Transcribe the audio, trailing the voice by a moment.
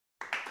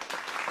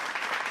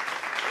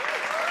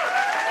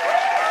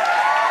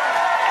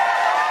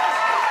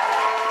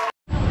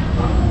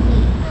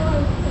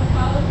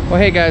Well,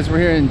 hey guys, we're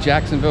here in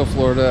Jacksonville,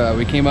 Florida.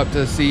 We came up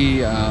to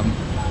see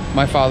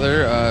my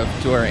father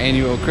to our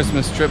annual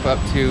Christmas trip up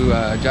to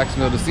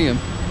Jacksonville to see him.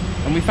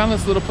 And we found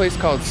this little place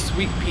called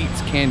Sweet Pete's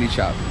Candy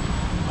Shop.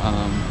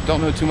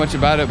 Don't know too much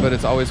about it, but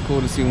it's always cool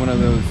to see one of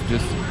those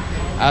just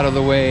out of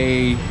the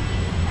way,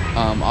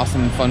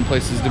 awesome, fun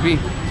places to be.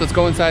 So let's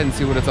go inside and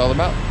see what it's all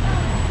about.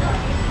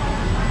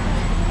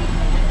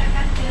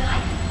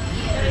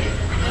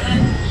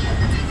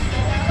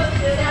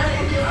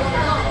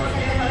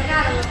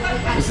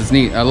 This is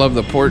neat. I love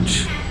the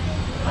porch.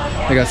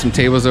 They got some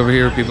tables over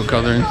here, people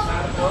coloring.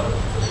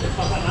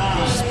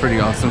 This is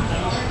pretty awesome.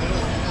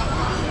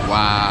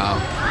 Wow.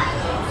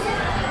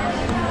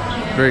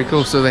 Very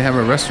cool. So they have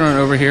a restaurant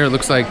over here. It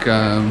looks like,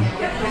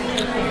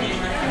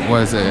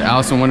 what is it?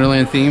 Alice in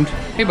Wonderland themed.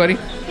 Hey, buddy.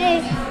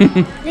 Hey.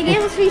 They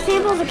gave us 3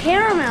 samples of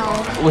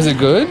caramel. Was it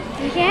good?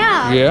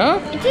 Yeah.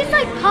 Yeah? It tastes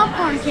like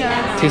popcorn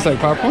caramel. Tastes like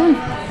popcorn?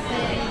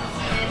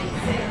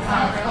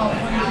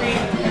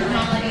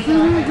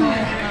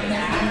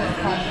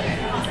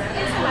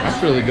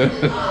 That's really good.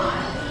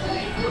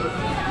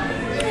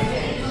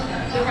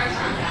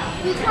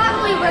 We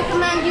probably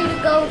recommend you to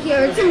go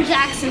here. It's in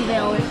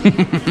Jacksonville.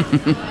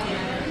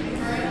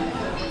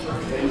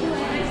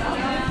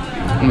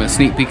 I'm gonna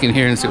sneak peek in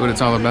here and see what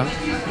it's all about.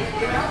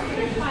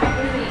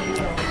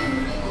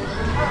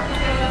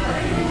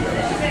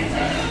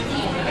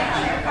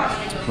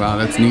 Wow,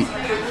 that's neat.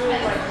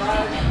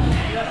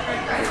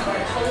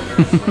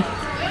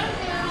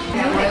 You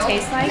know what it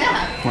tastes like?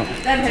 What?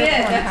 That's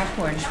it. That's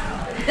popcorn.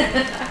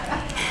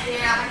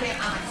 Yeah,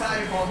 I'm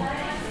excited for them.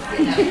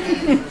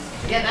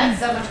 Yeah, that's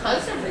so much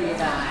closer for you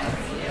guys.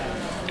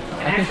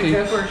 I actually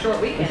go for a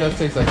short weekend. It does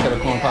taste like kettle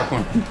corn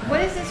popcorn.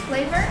 What is this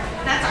flavor?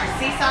 That's our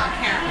sea salt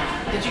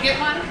caramel. Did you get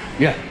one?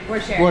 Yeah.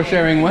 We're sharing. We're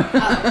sharing one.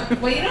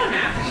 Well, you don't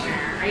have to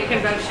share. Or you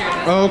can both share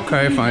this.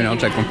 Okay, fine. I'll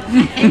take one.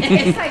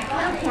 It's like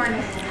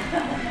popcorn.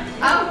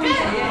 Oh, good.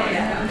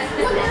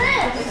 Look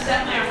at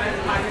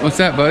this. What's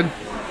that, bud?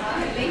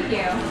 Thank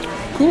you.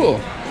 Cool.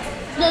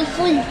 They're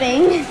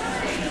sleeping.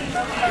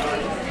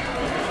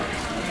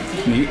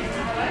 Neat.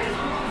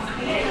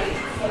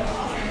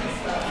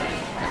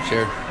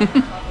 Share.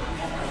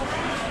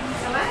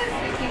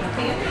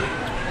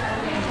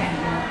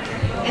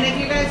 And if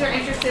you guys are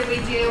interested, we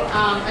do a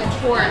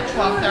tour at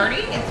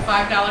 12:30. It's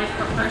 $5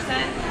 per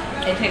person.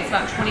 It takes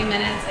about 20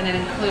 minutes, and it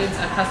includes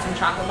a custom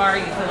chocolate bar.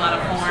 You fill out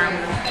a form,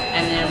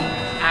 and then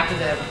after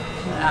the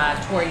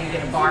tour, you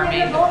get a bar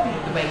made the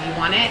way you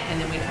want it,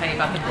 and then we tell you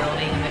about the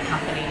building and the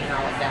company and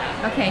all of that.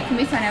 Okay, can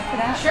we sign up for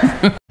that? Sure.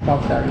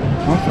 12:30.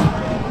 Awesome.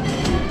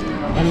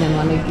 And then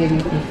let me give you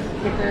some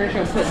stickers.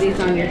 She'll put these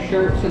on your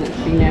shirt so that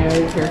she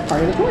knows you're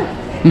part of the tour.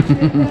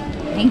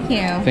 Thank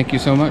you. Thank you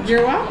so much.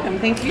 You're welcome.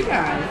 Thank you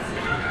guys.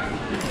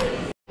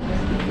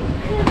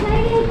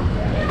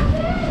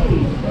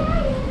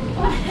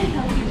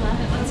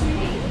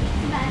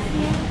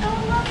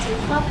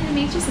 Lovely to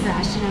meet you,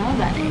 Sebastian. I love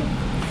that name.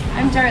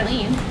 I'm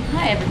Darlene.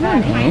 Hi,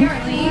 everybody. Hello. Hi,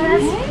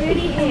 Darlene. That's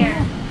pretty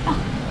hair.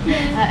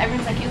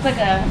 Everyone's like, you look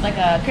like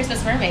a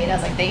Christmas mermaid. I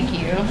was like, thank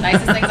you.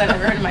 Nicest things I've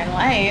ever heard in my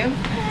life.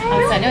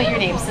 So I know your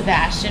name's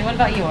Sebastian. What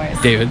about yours?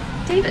 David.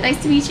 David,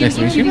 nice to meet you. Nice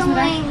to meet you.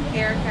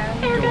 Erica.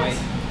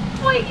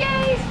 Dwight,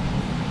 yay.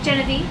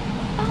 Genevieve.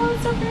 Oh,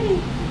 that's so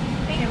pretty.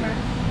 Amber.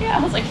 Yeah, I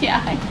was like,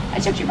 yeah, I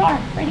checked your bar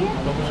right here.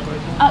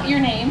 Oh, your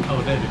name?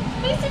 Oh, David.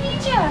 Nice to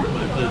meet you.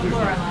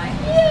 Lorelai.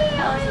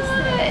 Yeah, I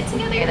love it.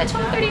 Together, the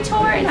 12:30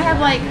 tour. And I have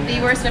like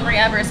the worst memory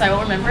ever, so I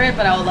won't remember it,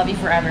 but I will love you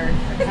forever.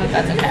 I hope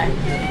that's okay.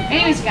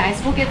 Anyways, you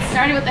guys, we'll get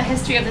started with the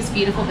history of this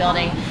beautiful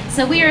building.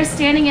 So we are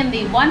standing in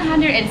the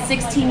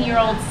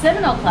 116-year-old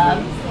Seminole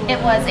Club.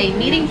 It was a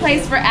meeting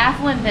place for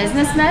affluent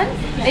businessmen.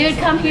 They would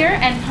come here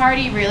and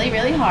party really,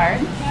 really hard.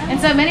 And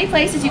so many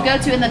places you go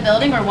to in the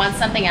building or want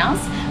something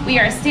else. We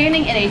are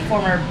standing in a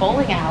former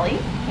bowling alley.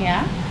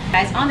 Yeah.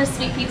 Guys, on to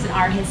Sweet Pete's and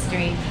our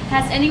history.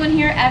 Has anyone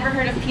here ever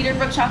heard of Peter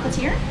Brook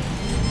Chocolatier?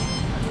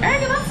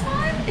 Erica, that's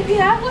fine. If you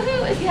have,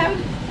 woohoo. If you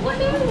haven't,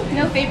 woohoo.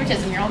 No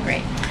favoritism, you're all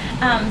great.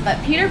 But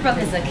Peter Brook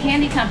is a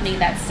candy company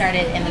that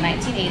started in the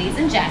 1980s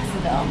in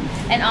Jacksonville.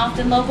 And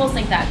often locals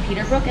think that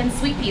Peter Brook and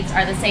Sweet Pete's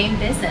are the same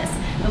business,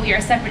 but we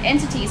are separate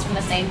entities from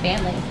the same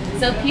family.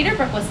 So Peter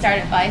Brook was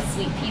started by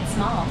Sweet Pete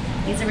Small.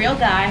 He's a real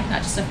guy,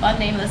 not just a fun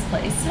name of this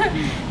place.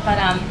 But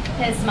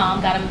his mom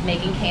got him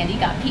making candy,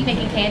 got Pete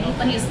making candy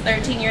when he was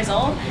 13 years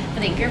old.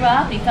 But he grew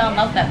up, he fell in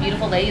love with that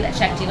beautiful lady that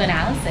checked you and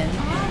Allison.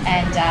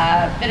 And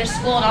finished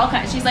school and all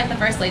kinds. She's like the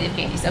first lady of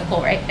candy, so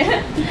cool, right?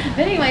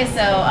 But anyway,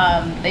 so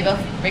they both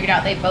figured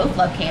out they both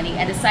love candy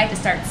and decided to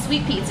start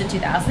Sweet Pete's in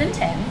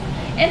 2010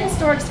 in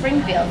historic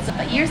Springfield.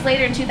 But years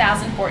later in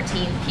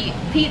 2014, Pete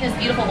and his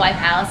beautiful wife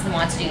Allison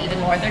wanted to do even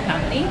more with their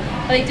company,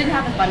 but they didn't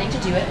have the funding to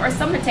do it or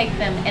someone to take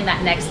them in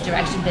that next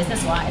direction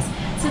business-wise.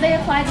 So they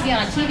applied to be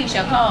on a TV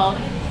show called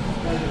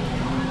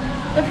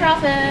The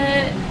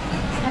Profit.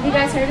 Have you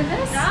guys heard of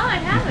this? No, I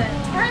haven't.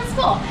 We're in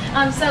school.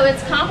 So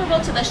it's comparable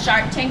to the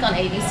Shark Tank on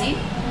ABC,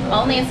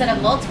 only instead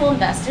of multiple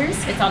investors,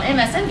 it's on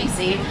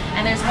MSNBC,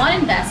 and there's one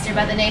investor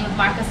by the name of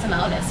Marcus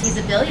Simonis. He's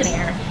a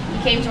billionaire.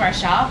 came to our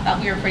shop, thought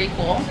we were pretty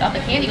cool, thought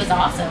the candy was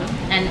awesome,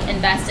 and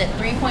invested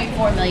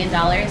 $3.4 million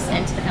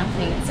into the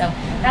company. So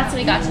that's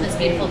when we got to this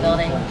beautiful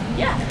building.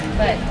 Yeah,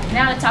 but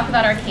now to talk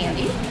about our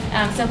candy.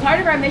 So part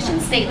of our mission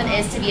statement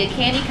is to be a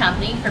candy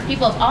company for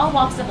people of all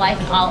walks of life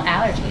and all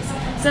allergies.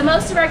 So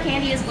most of our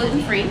candy is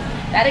gluten-free.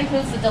 That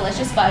includes the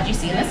delicious fudge you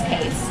see in this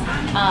case.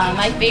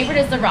 My favorite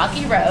is the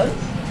Rocky Road.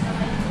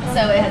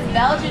 So it has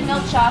Belgian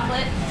milk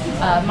chocolate,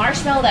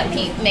 marshmallow that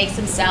Pete makes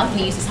himself, and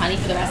he uses honey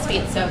for the recipe.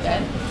 It's so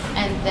good.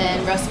 And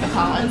then roasted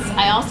pecans.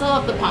 I also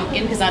love the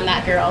pumpkin because I'm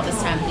that girl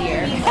this time of the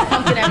year.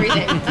 Pumpkin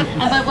everything.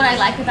 But what I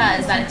like about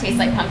it is that it tastes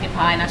like pumpkin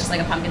pie, not just like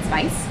a pumpkin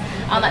spice.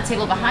 On that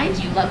table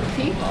behind you, lovely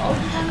people,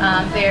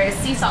 there's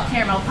sea salt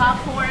caramel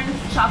popcorn,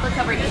 chocolate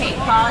covered cake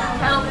pod,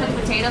 kettle cooked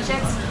potato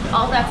chips.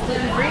 All that's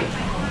gluten-free.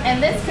 And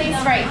this case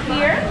right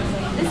here,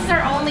 this is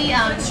our only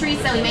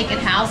treats that we make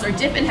in-house or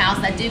dip in-house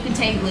that do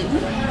contain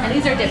gluten. And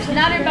these are dipped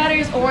Nutter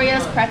Butters,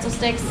 Oreos, pretzel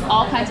sticks,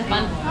 all kinds of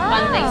fun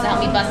things to help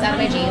me bust out of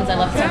my jeans. I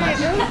love it so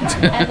much.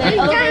 And then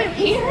over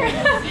here,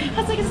 I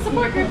was like, it's a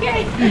support group,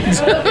 yay.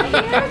 Over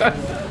here,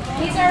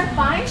 these are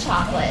fine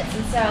chocolates.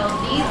 And so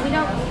these, we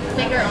don't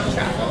make our own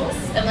truffles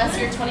unless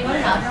you're 21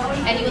 and up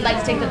and you would like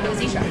to take the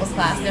boozy truffles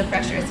class. No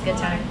pressure, it's a good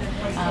time.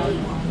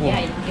 Yeah,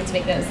 you get to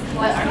make those.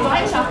 But our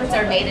fine chocolates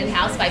are made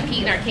in-house by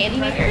Pete and our candy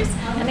makers,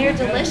 and they're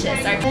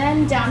delicious.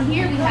 Then down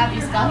here we have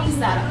these gummies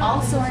that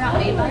also are not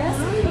made by us,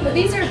 but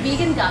these are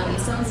vegan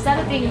gummies. So instead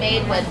of being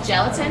made with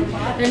gelatin,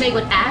 they're made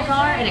with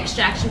agar and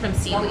extraction from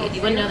seaweed.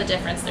 You wouldn't know the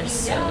difference. They're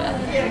so good.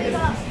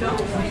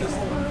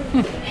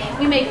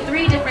 We make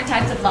 3 different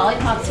types of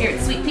lollipops here at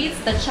Sweet Pete's.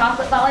 The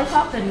chocolate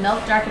lollipop, the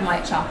milk, dark, and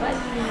white chocolate.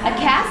 A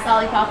cast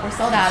lollipop we're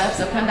sold out of,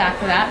 so come back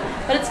for that.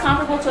 But it's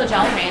comparable to a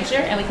Jolly Rancher,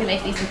 and we can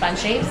make these in fun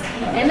shapes.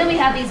 And then we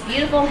have these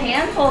beautiful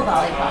hand-pulled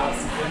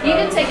lollipops. You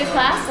can take a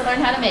class to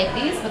learn how to make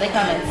these, but they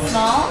come in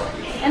small,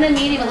 and then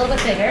medium, a little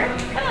bit bigger.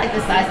 I like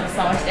the size of a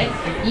smaller stick.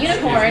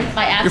 Unicorn,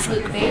 my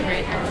absolute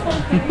favorite.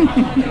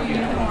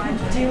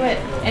 Do it.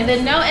 And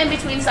then no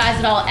in-between size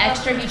at all,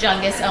 extra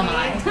humongous, oh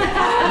my.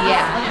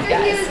 Yeah,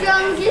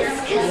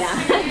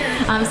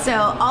 yeah.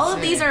 So all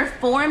of these are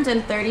formed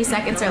in 30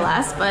 seconds or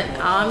less, but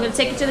I'm gonna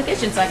take you to the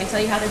kitchen so I can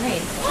tell you how they're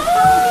made.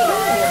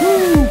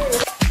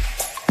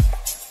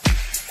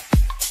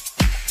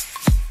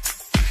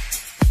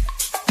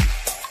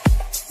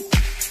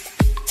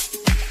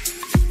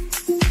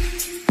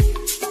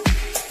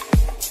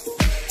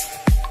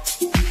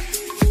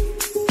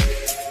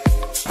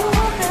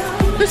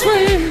 This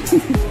way!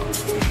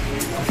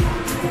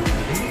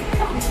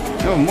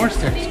 Oh, more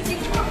stairs.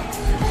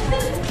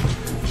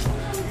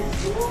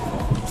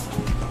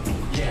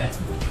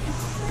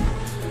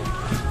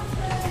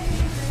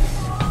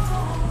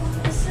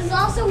 This is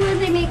also where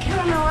they make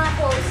caramel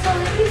apples. So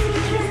if you see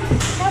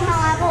caramel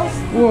apples,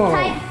 Whoa.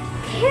 type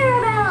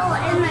caramel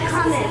in the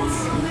comments.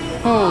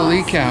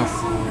 Holy cow.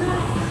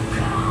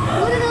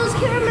 Look at those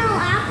caramel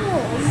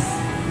apples.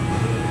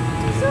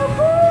 So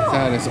cool.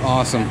 That is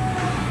awesome.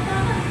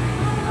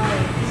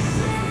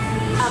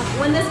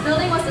 When this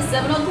building was the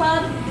Seminole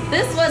Club,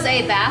 this was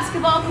a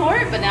basketball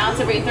court, but now it's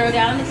a throw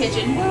down in the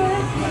kitchen.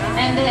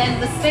 And then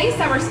the space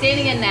that we're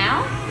standing in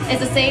now is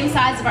the same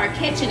size of our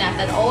kitchen at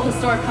that old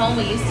historic home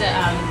we used to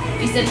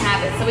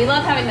inhabit. So we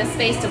love having this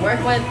space to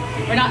work with.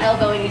 We're not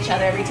elbowing each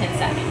other every 10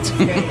 seconds.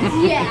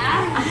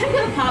 Yeah. I'm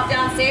gonna pop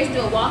downstairs and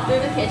do a walk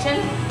through the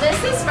kitchen.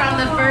 This is from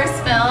the first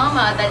film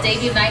that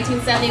debuted in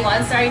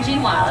 1971, starring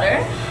Gene Wilder.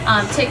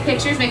 Take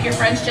pictures, make your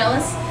friends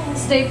jealous,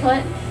 stay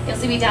put. You'll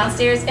see me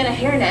downstairs in a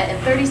hairnet in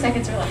 30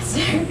 seconds or less.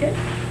 Good.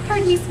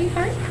 Pardon me,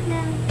 sweetheart.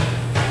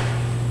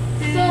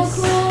 So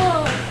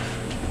cool.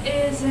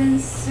 Is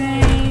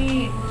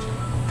insane.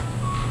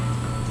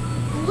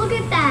 Look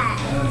at that.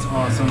 That's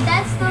awesome.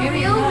 That's the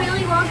real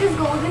Willy Wonka's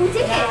golden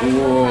ticket.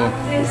 Whoa.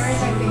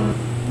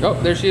 Oh,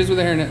 there she is with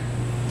a hairnet.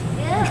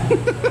 Yeah.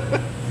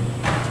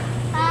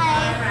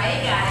 Hi.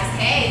 Alright guys,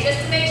 hey, just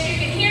to make sure you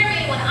can hear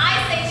me, when I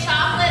say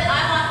chocolate,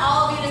 I want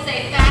all of you to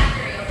say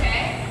factory,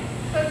 okay?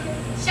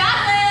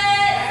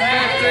 Chocolate!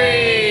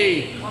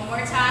 Factory! One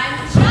more time,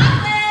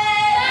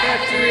 chocolate!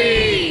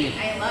 Factory!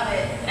 I love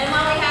it. And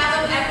while we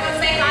have them,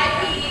 everyone say hi,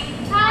 Pete.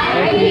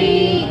 Hi,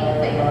 Pete.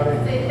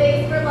 Say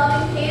thanks for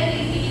loving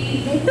candy,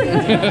 Pete. I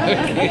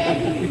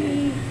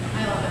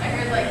love it. I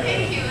heard like,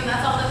 thank you, and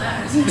that's all that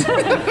matters.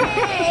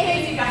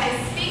 Thank you guys.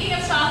 Speaking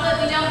of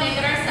chocolate, we don't make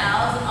it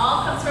ourselves. It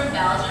all comes from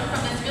Belgium, from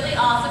this really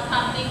awesome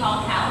company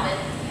called Calvin.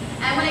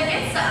 And when it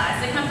gets to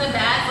us, it comes in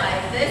bags like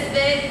this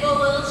big, full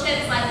little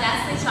chips like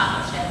Nestle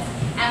chocolate chips.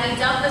 And we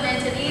dump them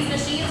into these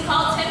machines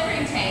called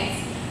tempering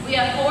tanks. We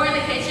have 4 in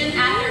the kitchen.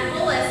 At their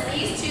fullest,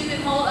 these 2 can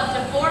hold up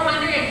to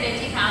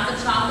 450 pounds of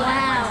chocolate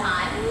at one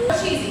time.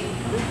 Cheesy.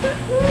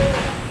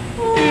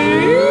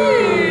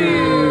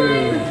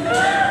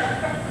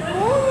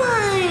 Oh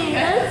my,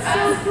 that's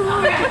so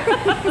cool.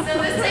 So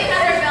this thing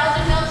has our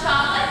Belgian milk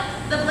chocolate.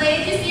 The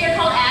blades you see are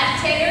called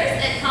agitators.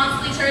 It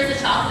constantly turns the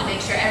chocolate to make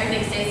sure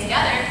everything stays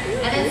together.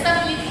 And then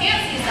something you can't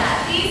see is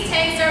that these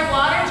tanks are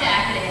water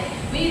jacketed.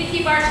 We need to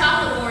keep our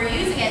chocolate when we're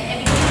using it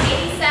in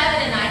between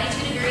 87 and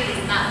 92 degrees,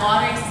 and that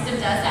watering system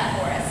does that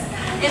for us.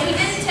 If we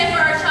didn't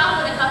temper our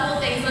chocolate, a couple of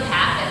things would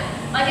happen.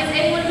 Like, has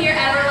anyone here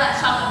ever let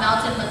chocolate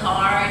melt in the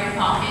car, in your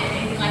pocket,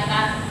 anything like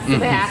that?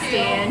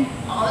 Sebastian.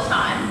 All the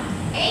time.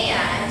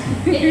 And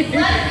if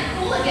you let it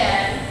cool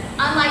again,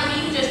 unlike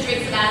me who just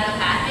drinks it out of the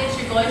package,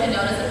 you're going to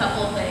notice a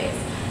couple of things.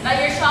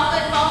 That your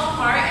chocolate falls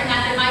apart and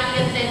that there might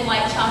be a thin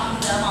white chalky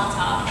film on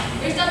top.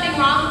 There's nothing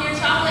wrong with your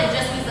chocolate, it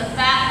just means the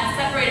fat has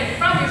separated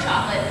from your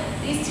chocolate.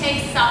 These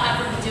tanks stop that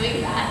from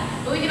doing that.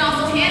 But we can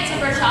also hand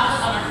temper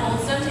chocolate on our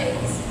cold stone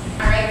tables.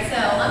 Alright, so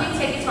let me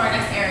take you to our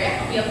next area.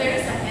 I'll be up there in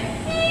a second.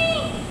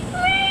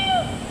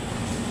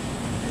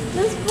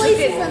 This place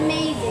is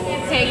amazing.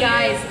 Hey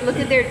guys, look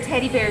at their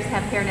teddy bears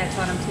have hairnets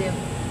on them too.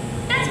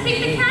 That's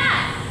Pete the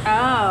cat.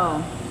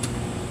 Oh.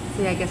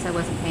 See, I guess I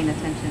wasn't paying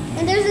attention.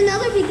 And there's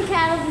another big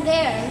cat over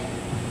there.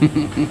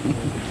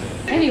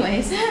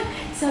 Anyways,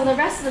 so the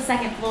rest of the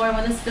second floor,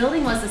 when this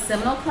building was the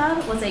Seminole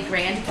Club, was a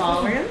grand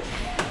ballroom.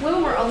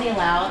 Women were only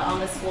allowed on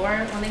this floor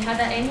when they had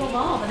that annual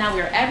ball, but now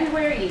we're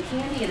everywhere eating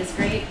candy. It is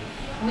great.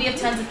 We have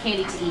tons of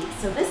candy to eat.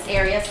 So this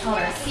area is called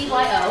our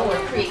CYO,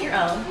 or Create Your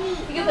Own.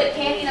 You can put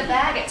candy in a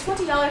bag at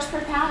 $20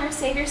 per pound, or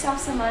save yourself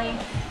some money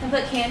and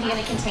put candy in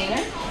a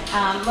container.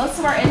 Most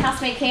of our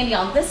in-house made candy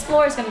on this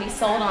floor is going to be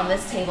sold on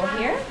this table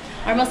here.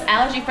 Our most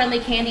allergy-friendly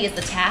candy is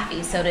the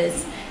taffy, so it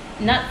is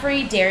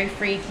nut-free,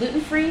 dairy-free,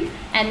 gluten-free,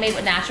 and made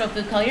with natural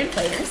food coloring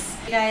flavors.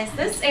 Guys,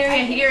 this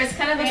area here is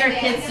kind of like our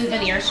kids'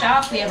 souvenir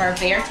shop. We have our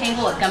bear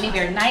table with gummy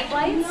bear night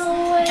lights,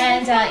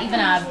 and even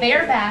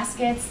bear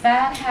baskets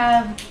that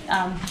have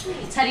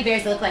teddy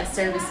bears that look like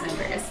service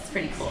members. It's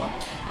pretty cool.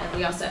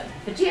 We also have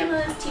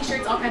pajamas,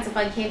 t-shirts, all kinds of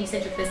fun candy,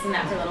 citric this and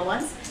that for little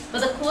ones.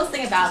 But the coolest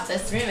thing about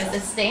this room is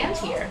this stand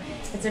here.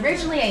 It's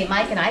originally a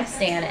Mike and Ike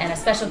stand and a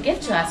special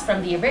gift to us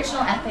from the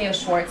original FAO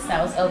Schwartz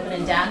that was open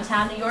in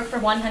downtown New York for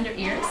 100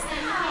 years.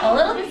 A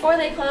little before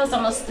they closed,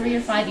 almost 3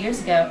 or 5 years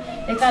ago,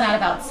 they found out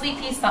about Sweet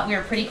Peas, thought we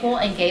were pretty cool,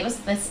 and gave us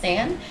this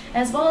stand,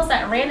 as well as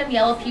that random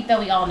yellow peep that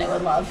we all know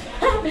and love.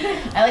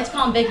 I like to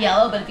call him Big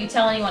Yellow, but if you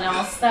tell anyone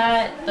else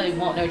that, they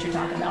won't know what you're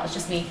talking about. It's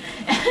just me.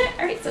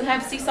 Alright, so I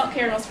have sea salt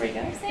caramels for you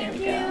guys. There we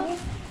go.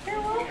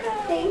 You're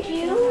welcome. Thank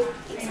you.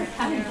 Thanks for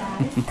coming,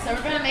 guys. So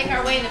we're going to make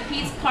our way into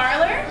Pete's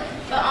Parlor,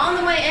 but on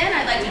the way in,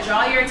 I'd like to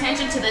draw your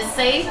attention to this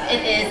safe.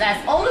 It is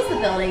as old as the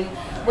building,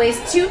 weighs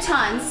 2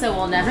 tons, so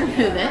we'll never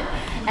move it,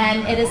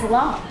 and it is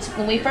locked.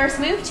 When we first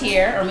moved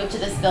here, or moved to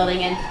this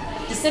building in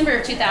December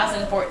of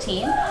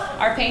 2014,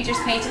 our painters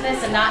painted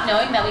this, and not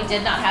knowing that we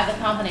did not have the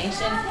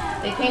combination,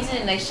 they painted it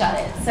and they shut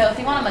it. So if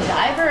you want a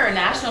MacGyver or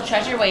National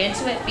Treasure way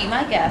into it, be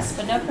my guest,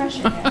 but no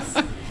pressure, guys.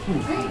 Alright,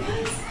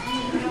 guys.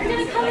 We're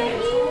going to come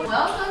in here.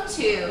 Welcome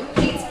to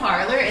Pete's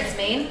Parlor. Its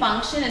main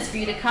function is for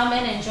you to come in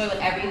and enjoy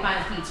whatever you find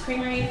at Pete's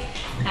Creamery.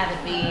 Have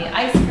it be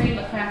ice cream,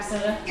 a craft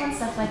soda, fun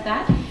stuff like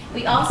that.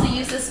 We also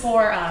use this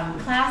for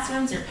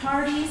classrooms or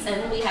parties,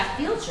 and when we have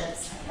field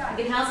trips,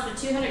 we can house up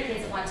to 200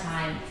 kids at one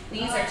time.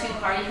 We use our 2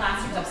 party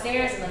classrooms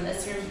upstairs and then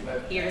this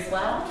room here as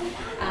well.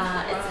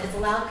 It's a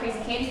loud, crazy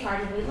candy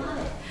party, and we love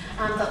it.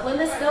 But when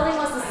this building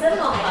was the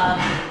Seminole Club,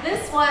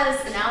 this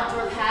was an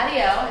outdoor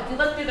patio. If you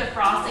look through the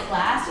frosted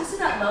glass, just see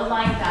that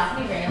low-lying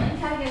balcony railing,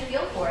 kind of get a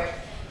feel for it.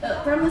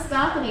 But from this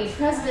balcony,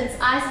 Presidents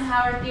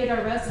Eisenhower,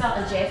 Theodore Roosevelt,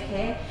 and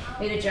JFK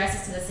made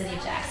addresses to the city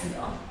of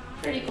Jacksonville.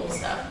 Pretty cool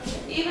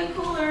stuff. Even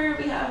cooler,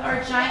 we have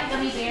our giant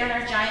gummy bear and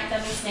our giant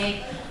gummy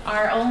snake,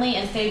 our only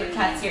and favorite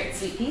cats here at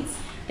Sweet Pete's.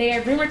 They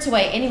are rumored to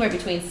weigh anywhere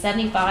between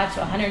 75 to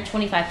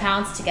 125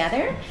 pounds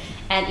together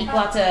and equal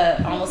out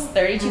to almost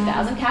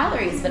 32,000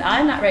 calories, but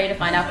I'm not ready to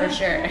find out for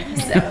sure.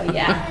 So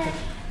yeah.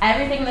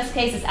 Everything in this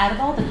case is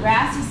edible. The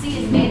grass you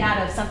see is made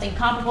out of something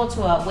comparable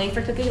to a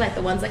wafer cookie, like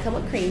the ones that come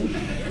with cream.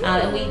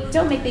 And we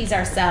don't make these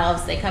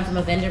ourselves. They come from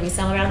a vendor we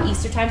sell around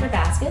Easter time for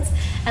baskets.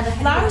 And the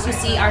flowers you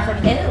see are from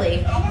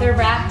Italy. They're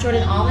wrapped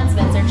Jordan almonds,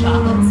 mints, or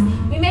chocolates.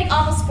 We make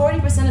almost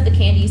 40% of the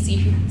candy you see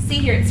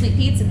here at Sweet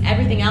Pete's, and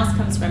everything else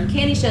comes from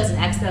candy shows and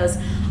expos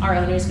our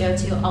owners go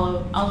to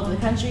all over the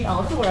country, all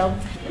over the world.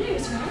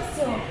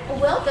 So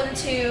welcome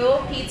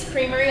to Pete's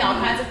Creamery, all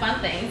kinds of fun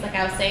things. Like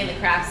I was saying, the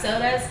craft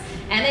sodas.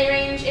 And they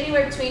range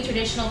anywhere between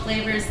traditional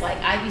flavors like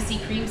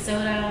IBC cream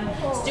soda,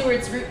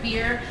 Stewart's root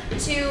beer,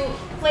 to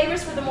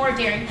flavors for the more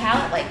daring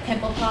palate like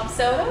Pimple Pop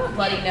soda,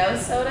 Bloody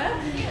Nose soda,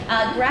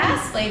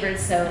 grass flavored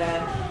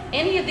soda.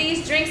 Any of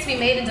these drinks can be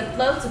made into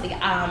floats with the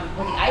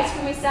ice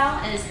cream we sell,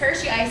 and it's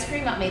Hershey ice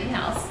cream, not made in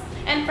house.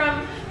 And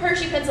from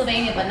Hershey,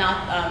 Pennsylvania, but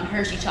not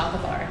Hershey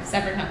Chocolate Bar,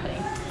 separate company.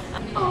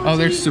 Oh,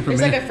 there's Superman.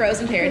 There's like a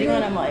Frozen parody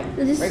one. I'm like,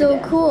 this is so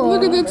cool.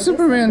 Look at that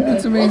Superman.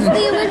 That's amazing. It's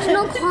the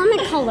original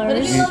comic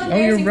colors. Oh,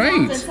 you're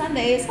right.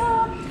 Sundays,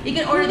 you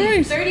can order the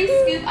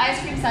 30-scoop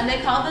ice cream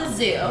sundae called the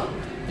Zoo.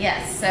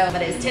 Yes, so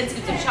but it's 10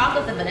 scoops of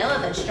chocolate, then vanilla,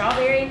 then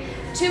strawberry,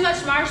 too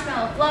much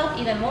marshmallow float,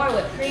 even more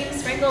whipped cream,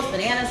 sprinkles,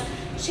 bananas,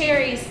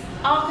 cherries,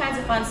 all kinds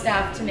of fun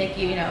stuff to make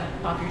you,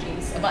 pop your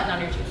jeans, a button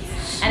on your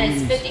jeans. And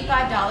it's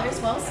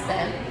 $55 well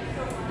spent.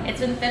 It's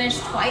been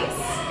finished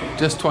twice.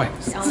 Just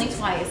twice. Only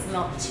twice in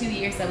the 2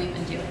 years that we've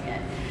been doing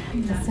it.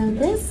 So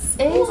this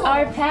is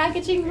our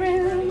packaging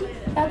room.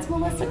 That's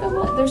Melissa.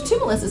 There's two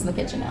Melissas in the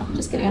kitchen now.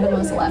 Just kidding, I have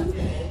Melissa left.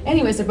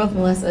 Anyways, they're both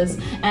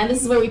Melissas. And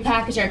this is where we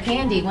package our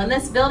candy. When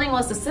this building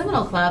was the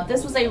Seminole Club,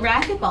 this was a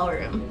racquetball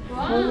room.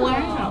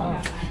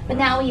 Wow. But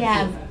now we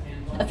have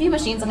a few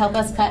machines that help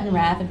us cut and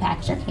wrap and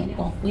package our candy.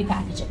 Well, we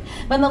package it.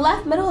 But in the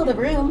left middle of the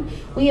room,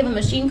 we have a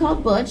machine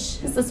called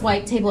Butch. It's this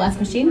white table-esque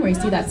machine where you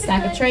see that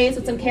stack of trays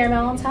with some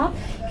caramel on top.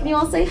 Can you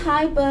all say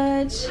hi,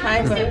 Butch?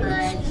 Hi,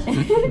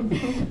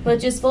 Butch.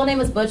 Butch's full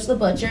name is Butch the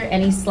Butcher,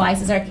 and he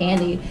slices our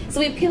candy. So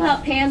we peel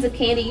out pans of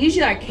candy,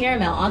 usually our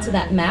caramel, onto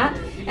that mat,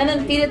 and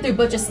then feed it through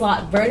Butch's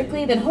slot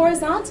vertically, then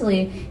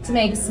horizontally to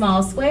make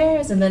small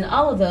squares, and then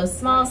all of those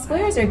small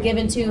squares are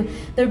given to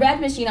the red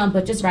machine on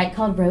Butch's right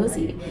called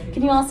Rosie.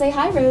 Can you all say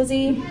hi,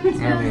 Rosie?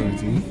 Hi,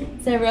 Rosie.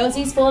 So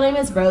Rosie's full name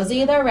is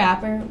Rosie the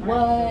Wrapper.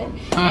 What?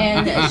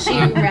 And she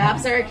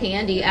wraps our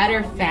candy. At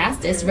her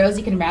fastest,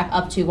 Rosie can wrap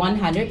up to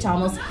 100 to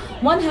almost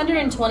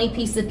 120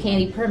 pieces of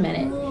candy per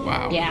minute.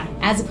 Wow. Yeah,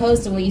 as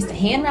opposed to when we used to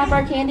hand wrap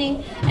our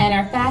candy, and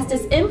our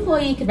fastest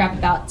employee could wrap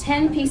about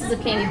 10 pieces of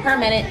candy per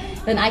minute,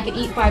 then I could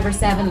eat 5 or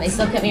 7, and they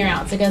still kept me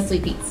around, so go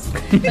Sweet Pete's.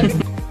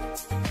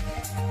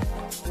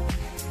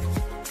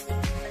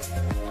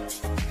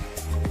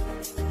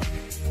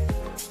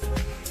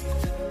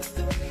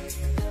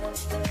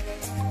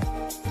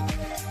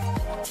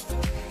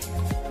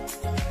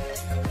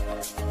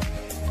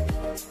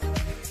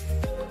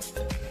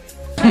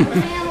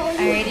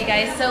 Alright, you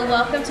guys, so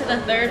welcome to the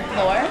 3rd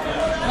floor.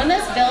 When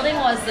this building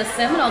was the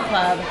Seminole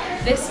Club,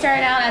 this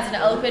started out as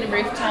an open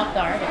rooftop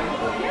garden.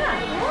 Yeah.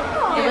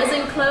 It was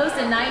enclosed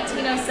in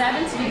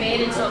 1907 to be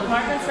made into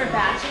apartments for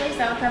bachelors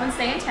that would come and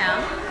stay in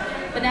town.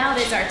 But now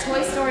it is our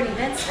toy store and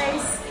event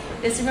space.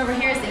 This room over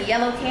here is the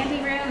yellow candy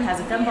room. It has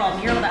a gumball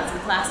mural that's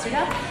been plastered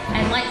up,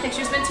 and light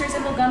fixtures meant to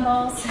resemble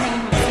gumballs hanging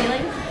from the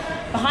ceiling.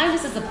 Behind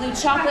us is the blue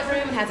chocolate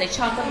room. It has a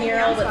chocolate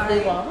mural with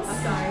blue walls.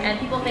 And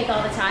people think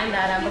all the time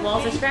that the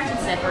walls are scratch and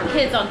sniff, or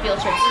kids on field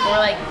trips, or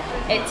like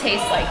it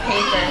tastes like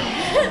paper.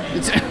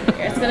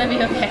 It's gonna be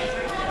okay.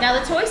 Now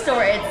the toy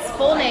store, its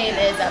full name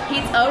is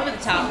Pete's Over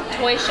the Top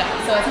Toy Shop.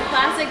 So it's a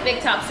classic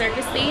Big Top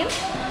Circus theme.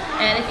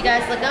 And if you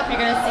guys look up, you're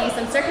gonna see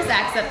some circus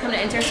acts that come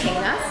to entertain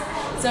us.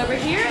 So over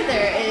here,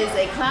 there is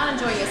a clown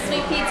enjoying a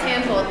Sweet Pete's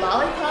handful of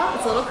lollipop.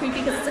 It's a little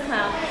creepy because it's a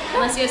clown.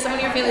 Unless you have someone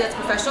in your family that's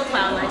a professional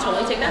clown, then I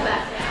totally take that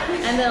back.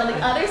 And then on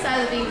the other side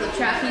of the theme is a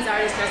trapeze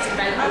artist dressed in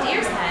red with a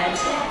deer's head.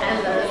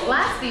 And the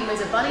last theme is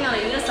a bunny on a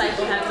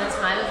unicycle having the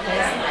time of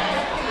his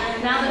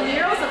life. Now the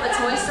murals of the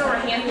toy store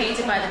were hand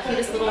painted by the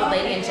cutest little old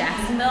lady in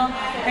Jacksonville.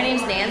 Her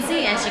name's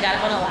Nancy, and she got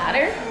up on a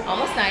ladder,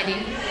 almost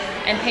 90,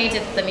 and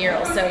painted the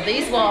murals. So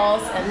these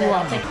walls, and then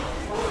I'll take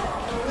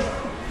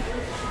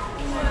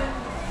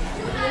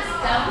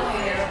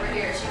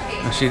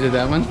Oh, she did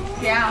that one?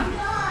 Yeah.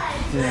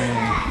 Dang.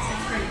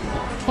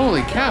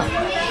 Holy cow.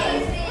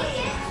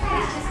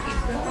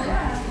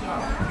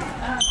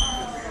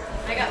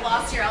 I got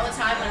lost here all the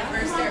time when I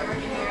first started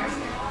working here.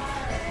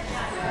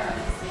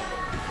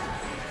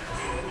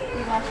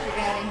 We lost your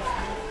daddy.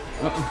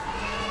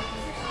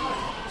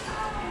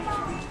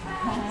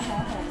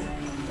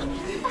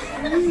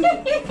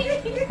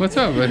 What's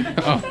up, bud?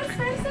 Oh.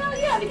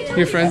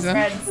 Your friends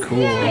now? Cool.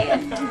 Yeah.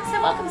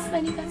 So welcome to my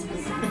new best friend.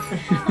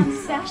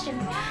 Sebastian.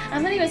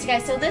 Anyways,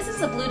 guys, so this is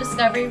the Blue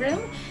Discovery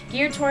Room,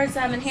 geared towards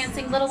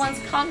enhancing little ones'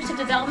 cognitive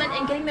development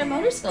and getting their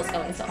motor skills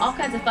going. So all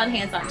kinds of fun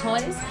hands-on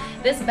toys.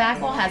 This back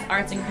wall has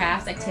arts and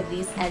crafts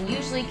activities and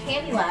usually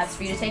candy labs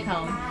for you to take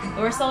home.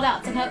 But we're sold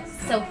out,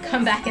 so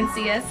come back and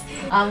see us.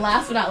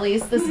 Last but not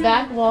least, this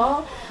back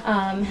wall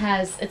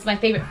it's my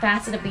favorite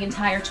facet of the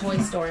entire toy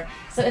store.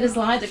 So it is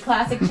lined with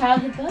classic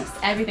childhood books,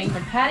 everything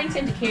from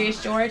Paddington to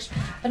Curious George.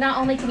 But not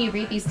only can you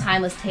read these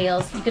timeless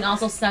tales, you can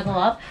also snuggle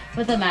up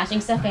with a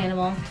matching stuffed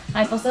animal.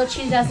 I feel so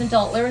cheated as an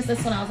adult. Where was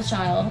this when I was a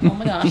child? Oh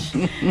my gosh.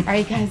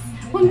 Alright guys,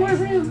 one more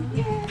room.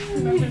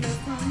 Yay.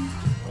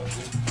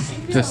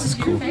 This is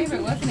cool.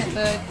 Favorite, wasn't it,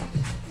 Bud?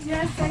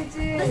 Yes, I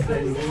did.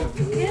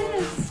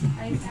 Yes.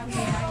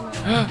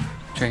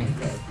 Train.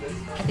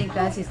 I think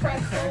that's his car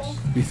crush.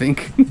 You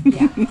think?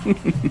 Yeah.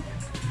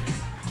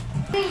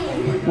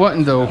 What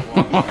in the?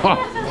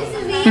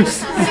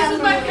 This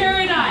is my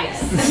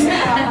paradise.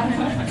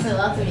 I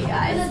love you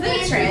guys. It's been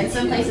a trend.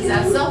 Some places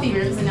have selfie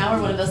rooms, and now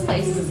we're one of those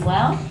places as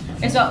well.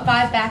 There's about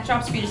 5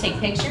 backdrops for you to take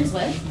pictures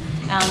with.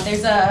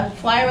 There's a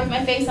flyer with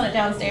my face on it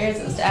downstairs.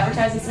 It was to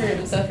advertise this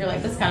room, so if you're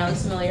like, this kind of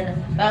looks familiar,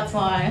 that's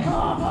why.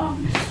 Oh,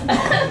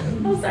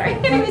 sorry.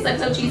 Anyways, I'm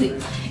so cheesy.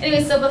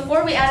 Anyway, so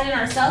before we added in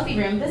our selfie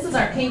room, this is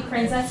our pink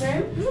princess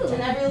room.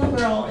 And every little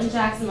girl in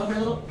Jacksonville, her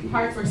little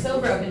hearts were so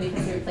broken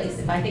because we replaced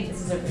it, but I think this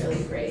is a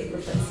really great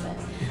replacement.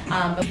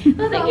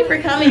 Well, thank you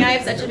for coming. I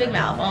have such a big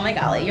mouth. Oh my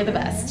golly, you're the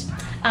best.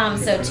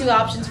 So 2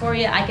 options for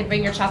you. I could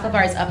bring your chocolate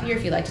bars up here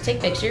if you'd like to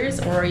take pictures,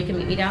 or you can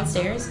meet me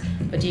downstairs.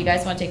 But do you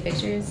guys want to take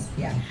pictures?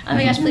 Yeah. Oh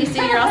my gosh, please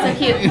do. You're all so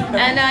cute.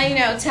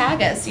 And,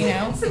 tag us,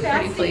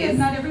 pretty please.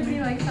 Not everybody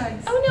likes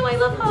hugs. Oh no, I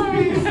love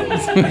hugs.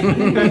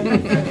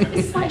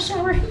 This is my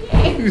shower.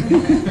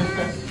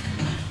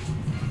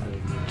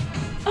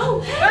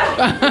 Oh, hey.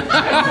 Oh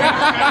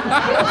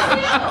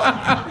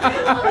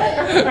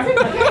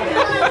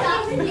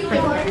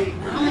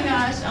my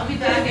gosh, I'll be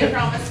back, I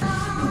promise.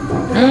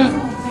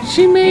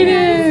 She made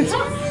it! I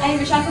have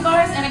your chocolate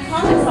bars and a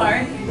comment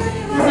card.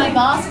 Because my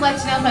boss would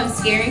like to know if I'm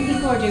scaring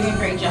people or doing a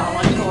great job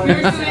on tour.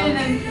 You're doing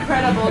an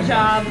incredible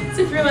job.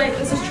 So if you're like,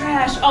 this is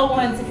trash, all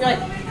ones. If you're like,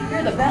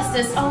 you're the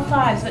bestest, all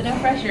fives, but no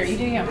pressure. You're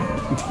doing it.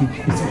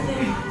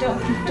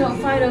 Don't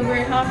fight over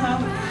it, haha.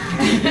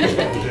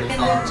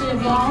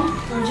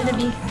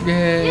 Genevieve.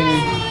 Yay!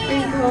 There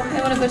you go.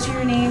 I want to butcher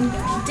your name.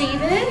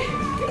 David?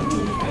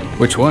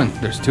 Which one?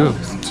 There's two of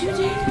us. Two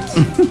Davids.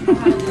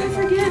 How did I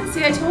forget?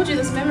 See, I told you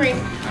this memory.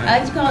 I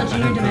like to call it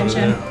junior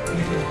dimension.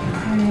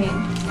 Alright.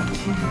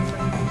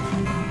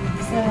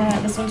 So,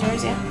 this one's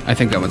yours, yeah? I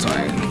think that one's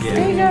mine.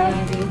 There you go.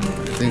 I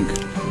think.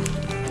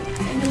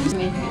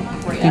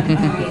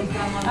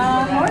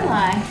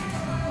 Lorelai.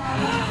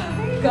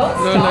 Gold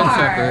No, Star. not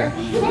separate.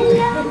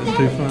 It's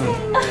too fun.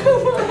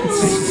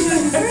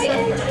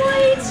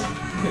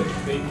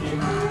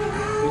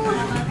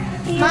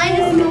 Mine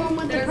is the one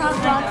with the pop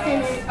rocks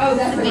in it. Oh,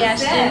 that's what Yeah, you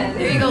said.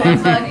 there you go,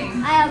 love bug.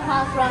 I have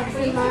pop rocks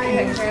in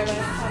mine.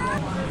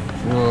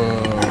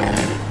 Whoa.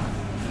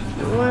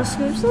 You want to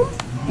scoop some?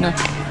 No.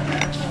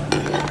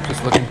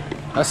 Just looking.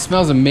 That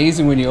smells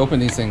amazing when you open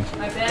these things.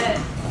 I bet.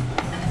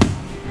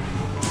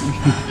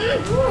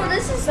 Ooh,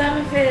 this is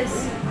Salmon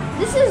fizz.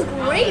 This is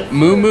great.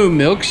 Moo Moo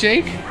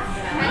milkshake?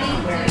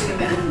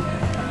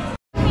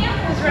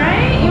 That's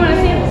right. You want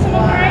to sample some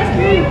of our ice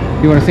cream?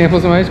 You want to sample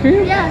some ice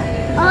cream? Yes.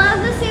 I'll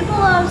have the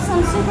sample of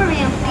some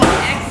Superman,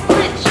 please.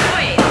 Excellent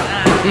choice.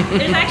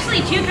 There's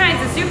actually two kinds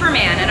of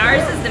Superman, and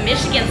ours is the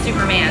Michigan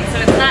Superman.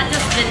 So it's not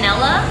just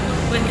vanilla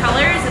with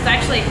colors, it's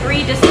actually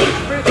 3 distinct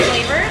fruit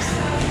flavors.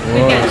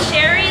 We've got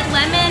cherry,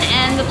 lemon,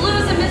 and the blue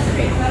is a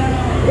mystery. So I don't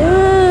know.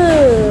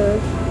 Ooh.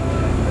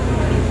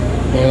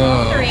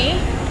 Whoa. 3.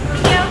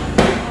 Yeah.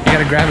 You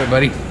gotta grab it,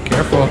 buddy.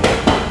 Careful.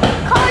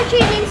 Color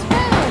changing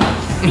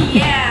spoons.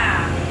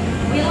 Yeah.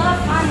 We love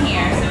fun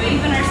here, so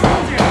even our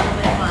spoons are a little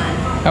bit fun.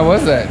 How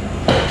was that?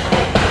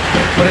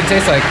 What did it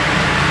taste like?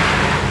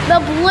 The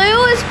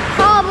blue is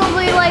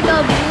probably like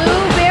a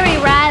blueberry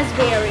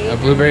raspberry. A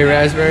blueberry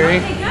raspberry?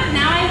 Okay, good.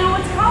 Now I know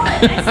what to call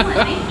it. Excellent.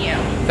 Thank you.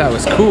 That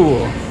was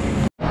cool.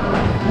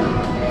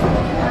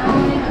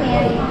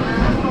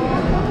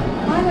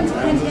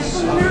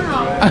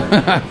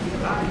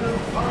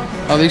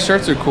 Oh, these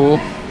shirts are cool.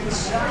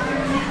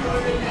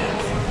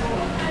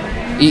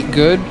 Eat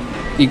good.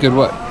 Eat good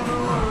what?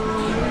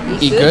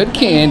 Eat good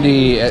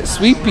candy at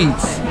Sweet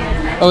Pete's.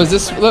 Oh, is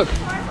this? Look,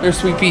 there's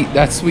Sweet Pete.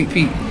 That's Sweet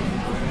Pete.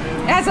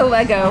 That's a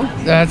Lego.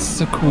 That's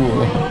so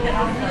cool.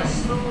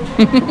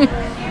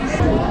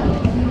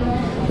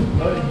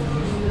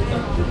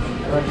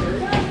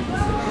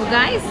 Well,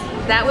 guys,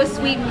 that was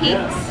Sweet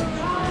Pete's.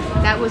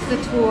 That was the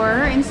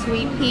tour in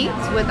Sweet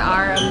Pete's with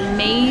our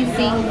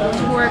amazing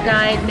tour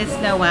guide, Miss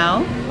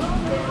Noel.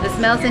 The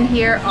smells in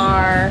here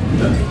are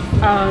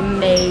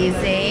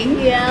amazing.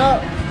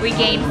 Yep. We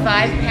gained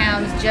 5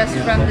 pounds just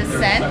from the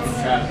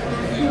scents,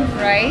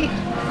 right?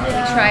 We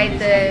tried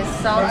the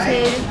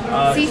salted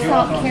sea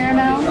salt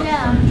caramel,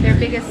 Yeah. their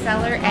biggest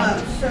seller, and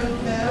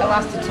I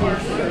lost a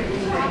tooth.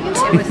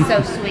 It was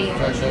so sweet.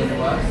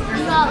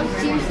 You got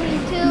seriously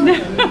too?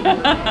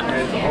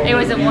 It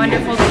was a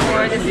wonderful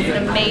tour. This is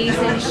an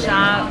amazing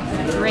shop,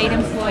 great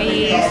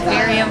employees,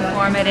 very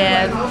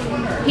informative.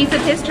 Piece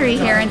of history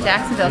here in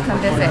Jacksonville. Come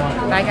visit.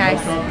 Bye,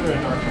 guys.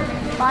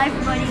 Bye,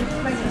 everybody.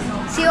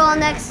 See you all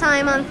next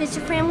time on Fisher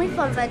Family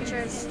Fun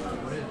Ventures.